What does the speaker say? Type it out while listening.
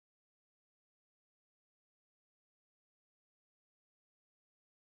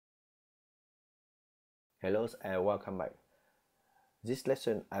Hello and welcome back. This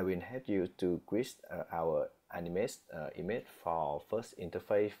lesson I will help you to create our animate image for first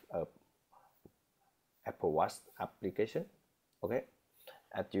interface of Apple Watch application. Okay,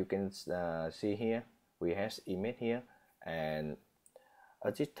 as you can see here, we have image here, and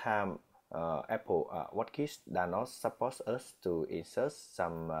at this time Apple WatchKit does not support us to insert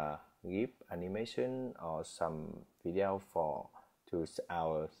some GIF animation or some video to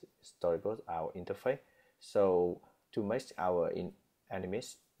our storyboard, our interface. So to make our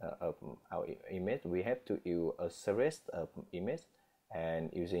image our image, we have to use a series of image and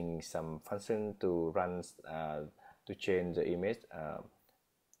using some function to run to change the image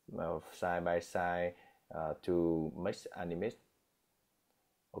side by side to make an image.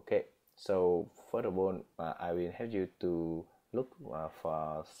 Okay, so first of all, I will help you to look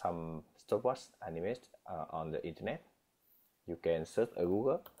for some stopwatch animate on the internet. You can search a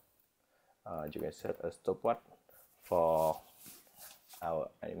Google. You can search a stopwatch for our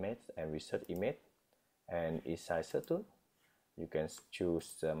image and research image, and inside search tool you can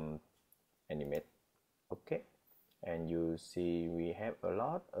choose some animate. Okay, and you see we have a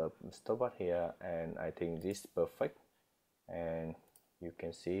lot of stopwatch here, and I think this is perfect, and you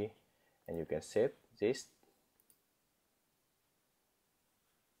can see and you can save this.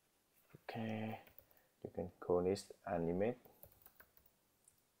 Okay, you can call this animate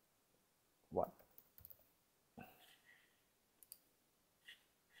what.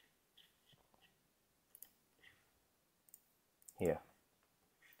 Here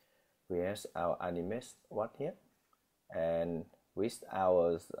we have our animate what here, and with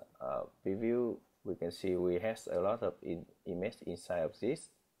our preview we can see we have a lot of image inside of this.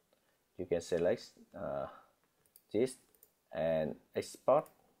 You can select this and export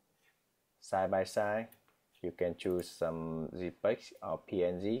side by side. You can choose some JPEG or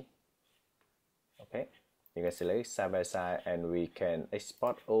PNG. Okay, you can select side by side, and we can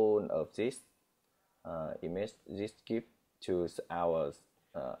export all of this image, this GIF to our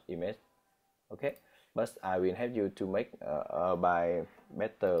image. Okay, but I will help you to make by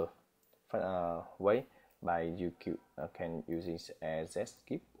better way by you can using as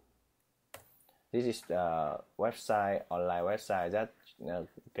GIF. This is the website, online website that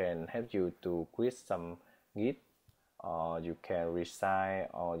can help you to create some GIF, or you can resize,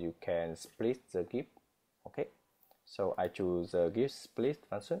 or you can split the GIF. Okay, so I choose the GIF split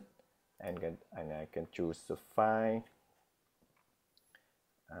function, and I can choose the file,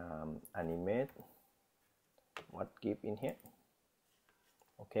 animate what GIF in here.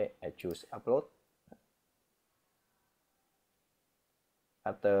 Okay, I choose upload.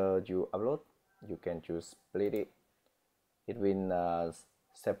 After you upload, you can choose split it. It will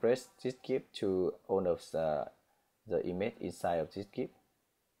separate this GIF to all of the image inside of this GIF.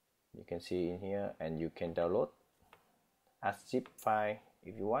 You can see in here, and you can download as zip file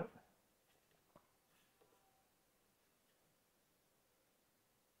if you want.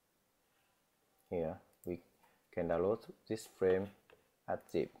 Here we can download this frame as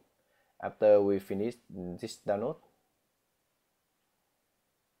zip. After we finish this download,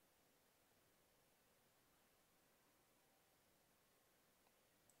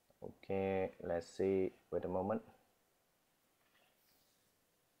 okay, let's see. Wait a moment.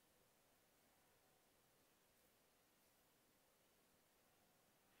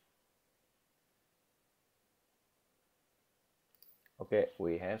 Okay,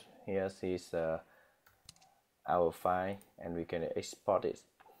 we have here is our file, and we can export it.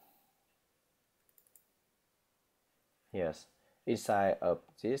 Yes, inside of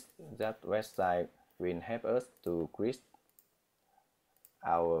that website will help us to create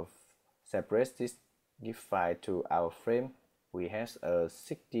our separate this GIF file to our frame. We have a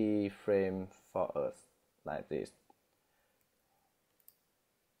 60 frame for us like this.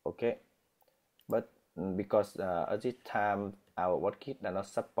 Okay, but because at this time our WatchKit does not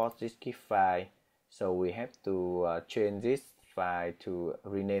support this GIF file, so we have to change this file, to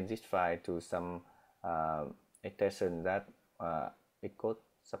rename this file to some extension that equal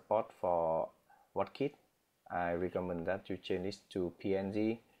support for WatchKit. I recommend that you change this to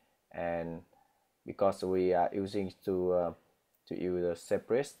PNG, and because we are using to use a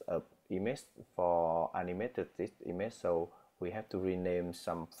separate image for animated this image, so we have to rename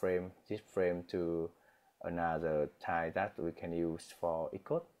some frame, this frame to another type that we can use for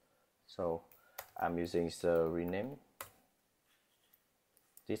equal. So I'm using the rename.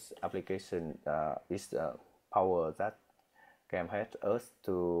 This application is power that can help us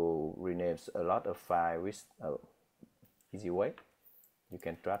to rename a lot of files with easy way. You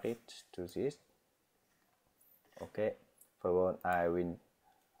can drag it to this. Okay, for one I will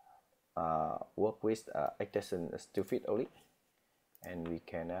work with extension stupid only, and we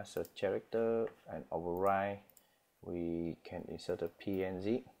can add a character and override. We can insert a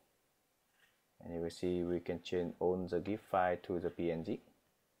PNG, and you will see we can change all the GIF file to the PNG,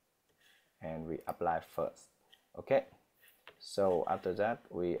 and we apply first. Okay, so after that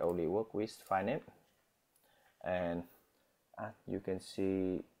we only work with file name, and as you can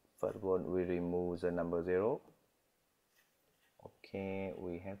see, first one we remove the number 0. Okay,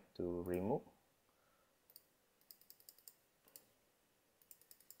 we have to remove.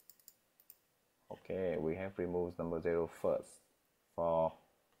 Okay, we have removed number 0 first. For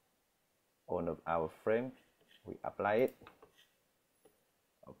all of our frame, we apply it.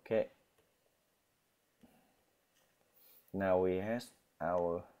 Okay, now we have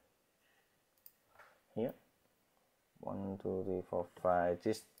our here 1 2 3 4 5.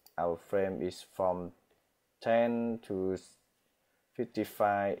 This our frame is from 10 to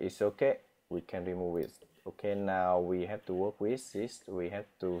 55. Is okay, we can remove it. Okay, now we have to work with this. We have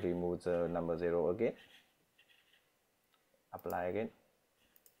to remove the number 0 again, apply again.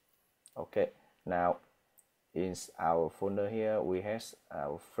 Okay, now in our folder here we have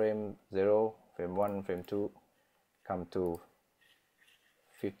our frame 0, frame 1, frame 2 come to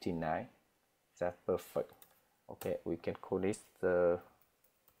 59. That's perfect. Okay, we can call this the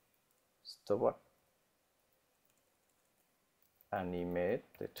StopWatch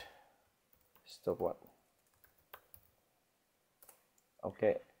animated StopWatch.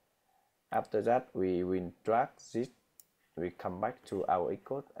 Okay, after that we will drag this. We come back to our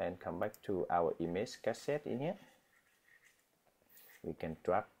icon and come back to our image cassette in here. We can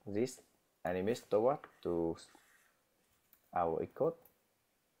drag this animate StopWatch to our icon.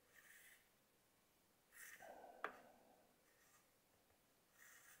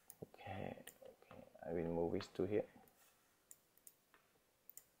 Okay, I will move it to here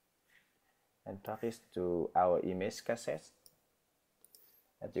and drag it to our image cassette.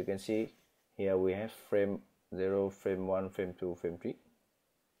 As you can see, here we have frame 0, frame 1, frame 2, frame 3.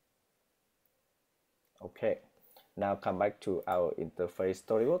 Okay, now come back to our interface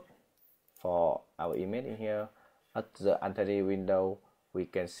storyboard. For our image in here, at the entity window, we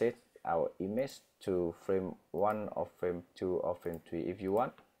can set our image to frame 1 or frame 2 or frame 3 if you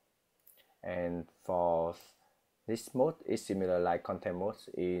want. And for this mode is similar like content mode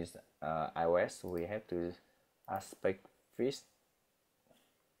is iOS. We have to aspect fit.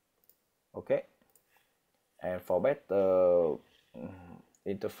 Okay, and for better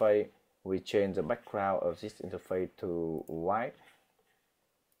interface, we change the background of this interface to white.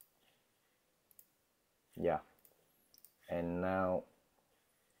 Yeah, and now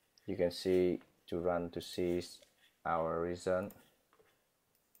you can see to run to see our result.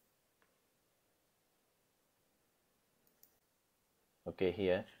 Okay,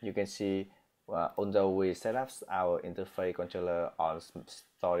 here you can see although we set up our interface controller on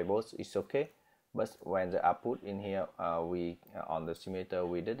storyboards, it's okay, but when the output in here we on the simulator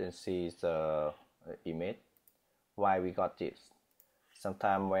we didn't see the image. Why we got this?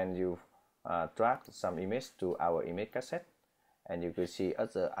 Sometimes when you drag some image to our image cassette, and you can see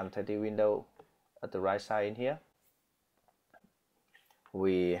at the entity window at the right side in here,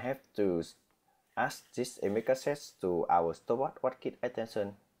 we have to add this image cassette to our StopWatch WatchKit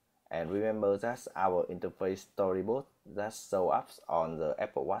extension. And remember that our interface storyboard that show up on the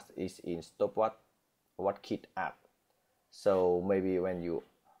Apple Watch is in StopWatch WatchKit app. So maybe when you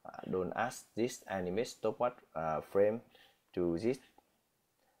don't add this animate StopWatch frame to this,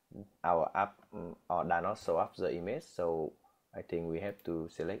 our app or does not show up the image. So I think we have to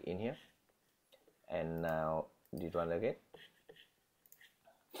select in here, and now this one again.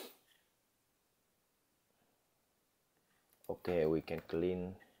 Okay, we can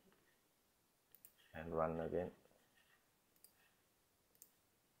clean and run again.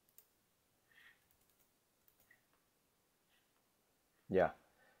 Yeah,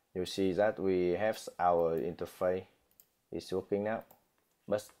 you see that we have our interface is working now.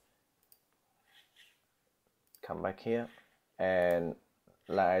 But come back here, and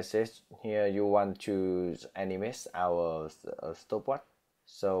like I said here, you want to animate our stopwatch.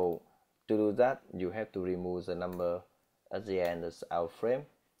 So to do that, you have to remove the number at the end of our frame.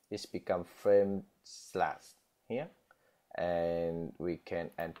 This become frame slash here, and we can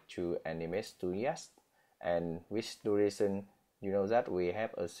add to animate to yes, and with duration, you know that we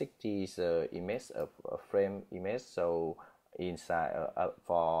have a 60 image of a frame image, so inside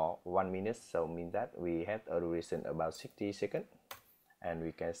for 1 minute, so means that we have a duration about 60 seconds, and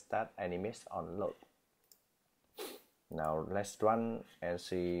we can start animate on load. Now let's run and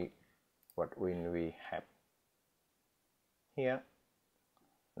see what we have here.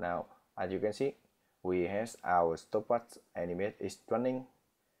 Now As you can see, we have our stopwatch animate is running.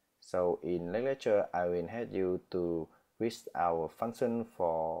 So in next lecture, I will help you to reach our function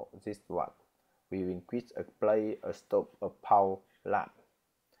for this watch. We will quick play a stop a pause lap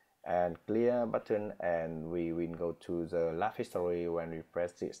and clear button, and we will go to the lap history when we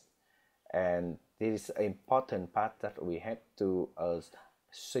press this. And this is an important part that we have to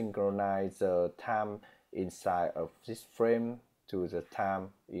synchronize the time inside of this frame to the time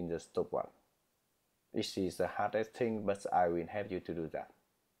in the stopwatch. This is the hardest thing, but I will help you to do that.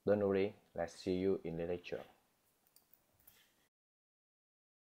 Don't worry, let's see you in the lecture.